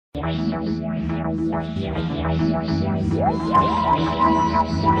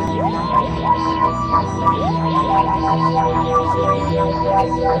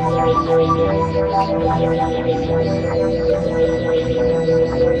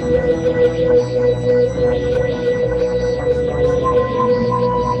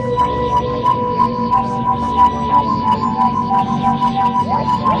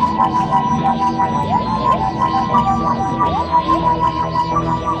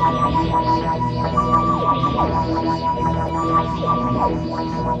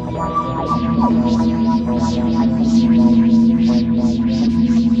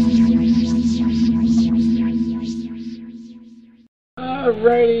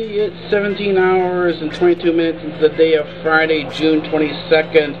Alrighty, it's 17 hours and 22 minutes into the day of Friday, June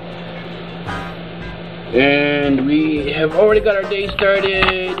 22nd. And we have already got our day started,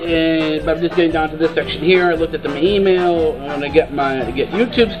 and I'm just getting down to this section here. I looked at my email. I'm gonna get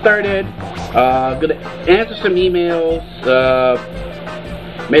YouTube started. Gonna answer some emails.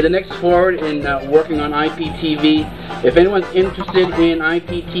 Made the next forward in working on IPTV. If anyone's interested in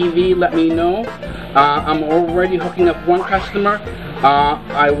IPTV, let me know. I'm already hooking up one customer.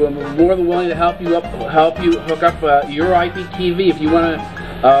 I will be more than willing to help you hook up your IPTV if you want to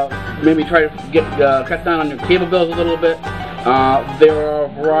maybe try to cut down on your cable bills a little bit. There are a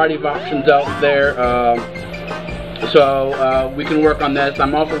variety of options out there, so we can work on this.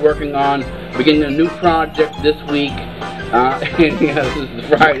 I'm also working on beginning a new project this week. And yeah, this is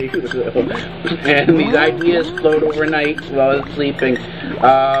Friday, and these ideas float overnight while I was sleeping.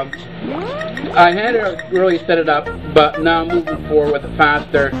 I had to really set it up, but now I'm moving forward with it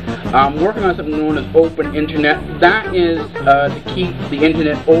faster. I'm working on something known as OpenInternet. That is to keep the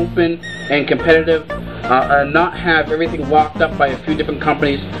internet open and competitive, and not have everything locked up by a few different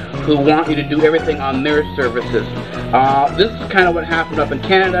companies who want you to do everything on their services. This is kind of what happened up in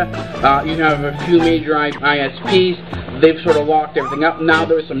Canada. You have a few major ISPs. They've sort of locked everything up. Now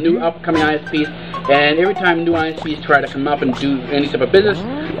there's some new upcoming ISPs, and every time new ISPs try to come up and do any type of business,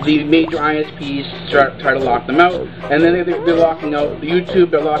 the major ISPs try to lock them out, and then they're locking out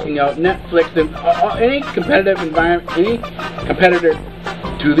YouTube, they're locking out Netflix, and any competitive environment, any competitor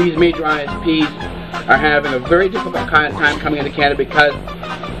to these major ISPs are having a very difficult kind of time coming into Canada because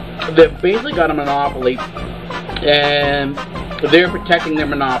they've basically got a monopoly, and they're protecting their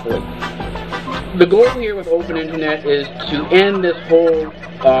monopoly. The goal here with OpenInternet is to end this whole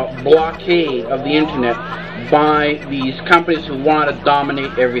blockade of the internet by these companies who want to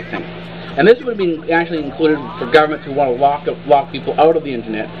dominate everything. And this would be actually included for governments who want to lock people out of the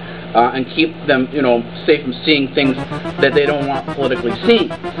internet and keep them, safe from seeing things that they don't want politically seen.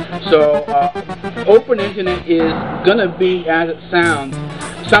 So OpenInternet is going to be, as it sounds,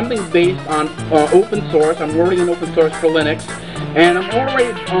 something based on open source. I'm working on open source for Linux. And I'm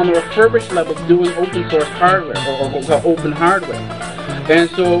already on the refurbished level doing open source hardware, or what we call open hardware. And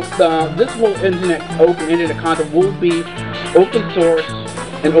so this whole open internet concept will be open source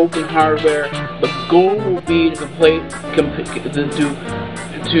and open hardware. The goal will be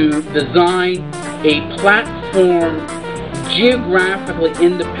to design a platform geographically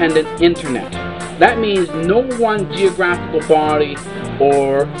independent internet. That means no one geographical body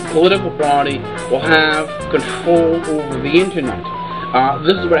or political body will have control over the internet.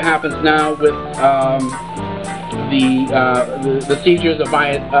 This is what happens now with the seizures of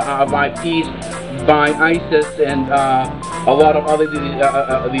IPs by ISIS and a lot of other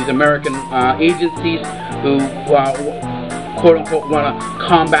these American agencies who quote-unquote want to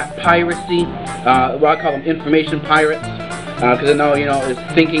combat piracy. What I call them information pirates, because I know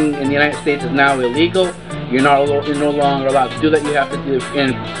thinking in the United States is now illegal. You're no longer allowed to do that. You have to do,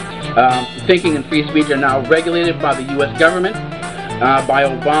 and thinking and free speech are now regulated by the U.S. government, by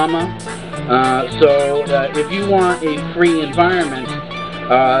Obama. So if you want a free environment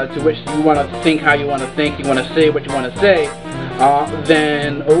to which you want to think how you want to think, you want to say what you want to say,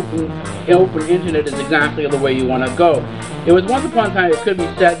 then open internet is exactly the way you want to go. It was once upon a time. It could be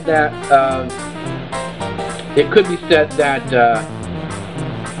said that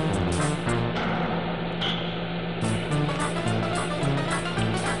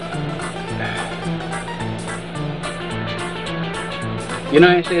the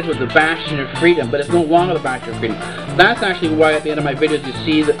United States was the bastion of freedom, but it's no longer the bastion of freedom. That's actually why at the end of my videos you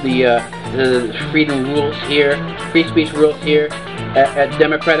see that the freedom rules here, free speech rules here at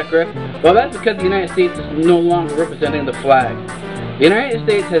Democratic Earth. Well, that's because the United States is no longer representing the flag. The United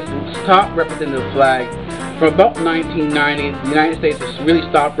States has stopped representing the flag. From about 1990, the United States has really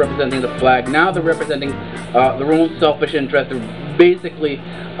stopped representing the flag. Now they're representing their own selfish interests. They're basically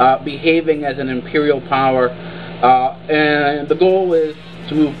behaving as an imperial power. And the goal is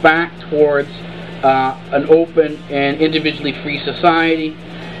to move back towards an open and individually free society.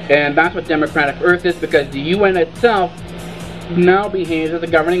 And that's what Democratic Earth is, because the UN itself now behaves as a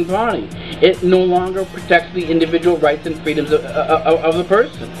governing body. It no longer protects the individual rights and freedoms of the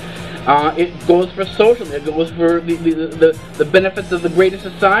person. It goes for social, it goes for the benefits of the greater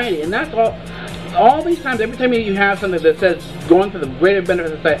society, and that's all these times. Every time you have something that says going for the greater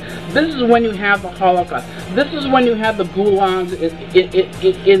benefit of society, this is when you have the Holocaust. This is when you have the gulags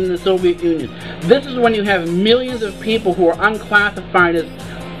in the Soviet Union. This is when you have millions of people who are unclassified as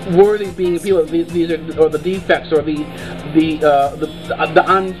worthy of being people. These are the defects, or the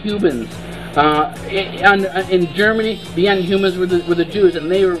unhumans. In Germany, the unhumans were the Jews, and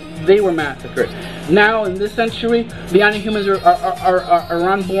they were massacred. Now, in this century, the unhumans are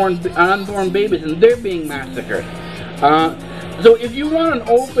unborn babies, and they're being massacred. So, if you want an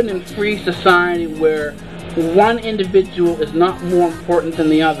open and free society where one individual is not more important than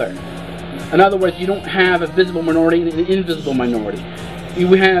the other, in other words, you don't have a visible minority and an invisible minority, you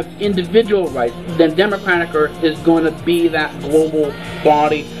have individual rights, then Democratic Earth is going to be that global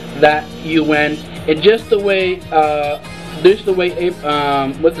body, that UN, and just the way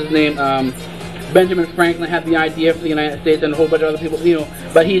what's his name, Benjamin Franklin had the idea for the United States, and a whole bunch of other people,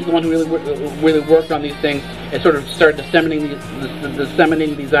 but he's the one who really worked on these things and sort of started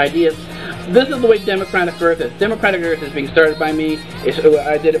disseminating these ideas. This is the way Democratic Earth is. Democratic Earth is being started by me.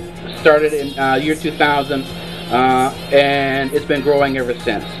 Started in year 2000, and it's been growing ever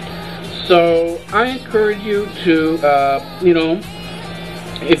since. So I encourage you to,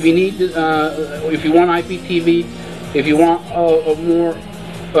 if you need, if you want IPTV, if you want a more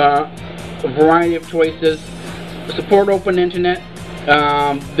variety of choices, support Open Internet.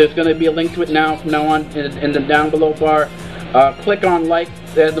 There's going to be a link to it from now on in the down below bar. Click on like.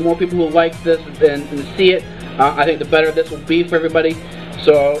 The more people who like this and see it, I think the better this will be for everybody.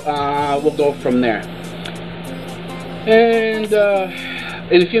 So we'll go from there. And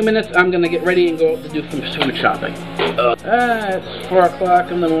in a few minutes, I'm going to get ready and go to do some food shopping. It's 4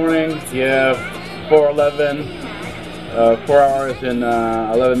 o'clock in the morning. Yeah, 4:11. 4 hours and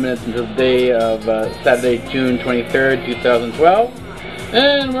 11 minutes until the day of Saturday, June 23rd, 2012.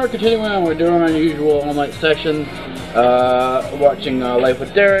 And we're continuing on. We're doing our usual all-night session, watching Life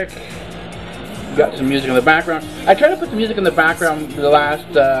with Derek. Got some music in the background. I tried to put the music in the background for the last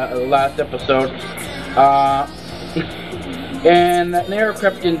episode. And that error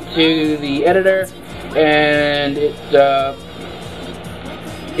crept into the editor, and it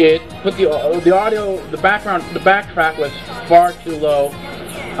put the audio, the backtrack was far too low,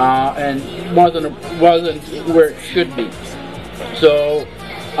 and wasn't where it should be. So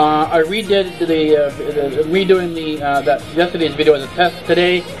I redid redoing yesterday's video as a test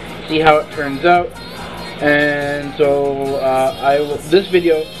today, see how it turns out, and so this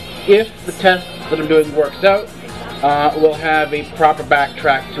video, if the test that I'm doing works out, we'll have a proper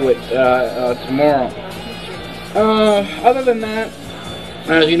backtrack to it tomorrow. Other than that,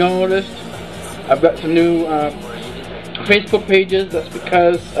 as you noticed, I've got some new Facebook pages. That's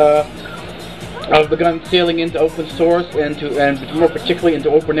because I've begun sailing into open source and more particularly into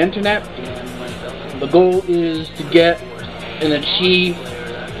Open Internet. The goal is to get and achieve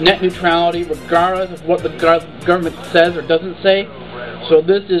net neutrality regardless of what the government says or doesn't say. So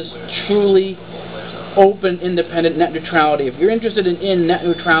this is truly open, independent net neutrality. If you're interested in net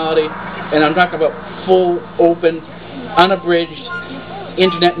neutrality, and I'm talking about full, open, unabridged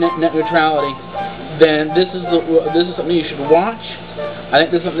internet net neutrality, then this is something you should watch. I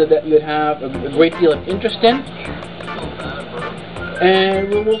think this is something that you'd have a great deal of interest in, and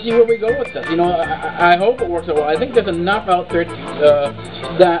we'll see where we go with this. I hope it works out well. I think there's enough out there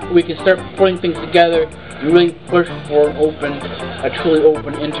that we can start putting things together and really push for a truly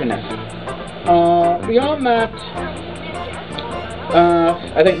open internet. Beyond that,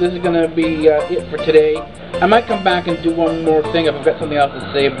 I think this is going to be it for today. I might come back and do one more thing if I've got something else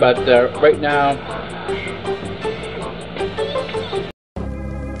to say, but right now...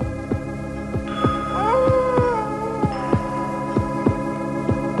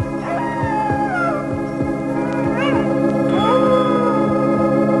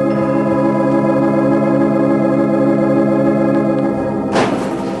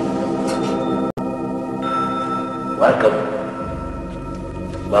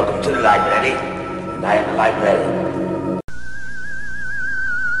 Welcome to the library, and I am the librarian.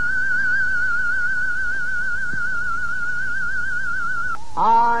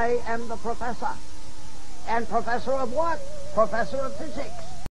 I am the professor. And professor of what? Professor of physics.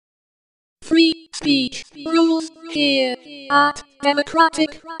 Free speech rules here at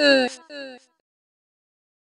Democratic Earth.